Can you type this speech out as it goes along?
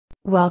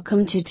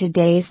Welcome to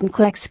today's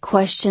NCLEX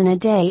Question A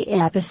Day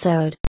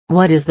episode.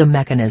 What is the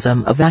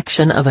mechanism of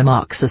action of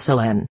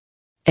amoxicillin?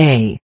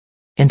 A.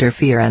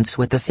 Interference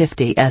with the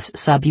 50S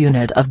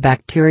subunit of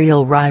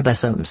bacterial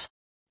ribosomes.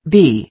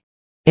 B.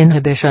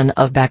 Inhibition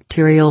of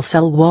bacterial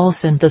cell wall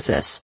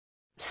synthesis.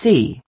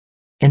 C.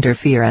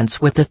 Interference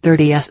with the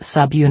 30S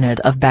subunit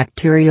of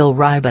bacterial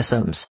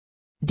ribosomes.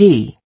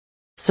 D.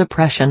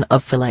 Suppression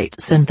of folate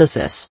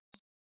synthesis.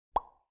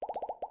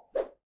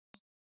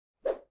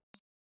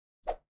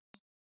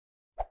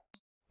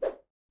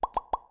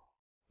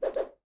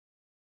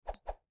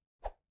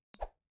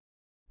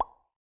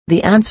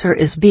 The answer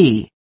is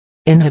B.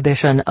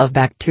 Inhibition of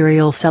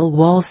bacterial cell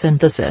wall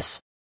synthesis.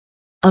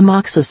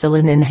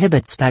 Amoxicillin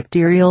inhibits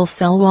bacterial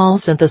cell wall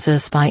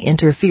synthesis by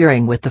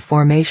interfering with the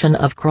formation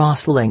of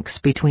cross-links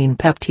between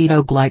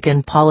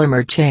peptidoglycan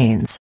polymer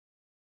chains.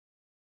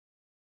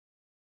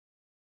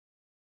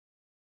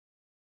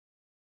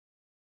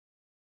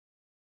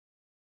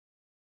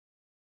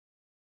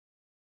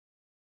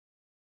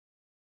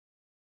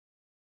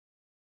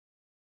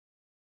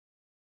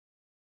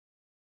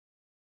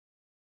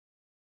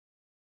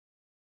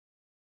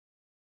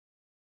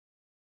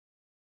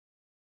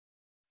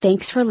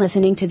 Thanks for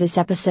listening to this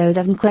episode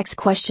of NCLEX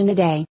Question A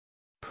Day.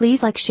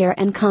 Please like, share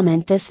and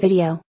comment this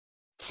video.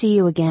 See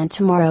you again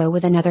tomorrow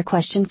with another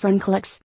question for NCLEX.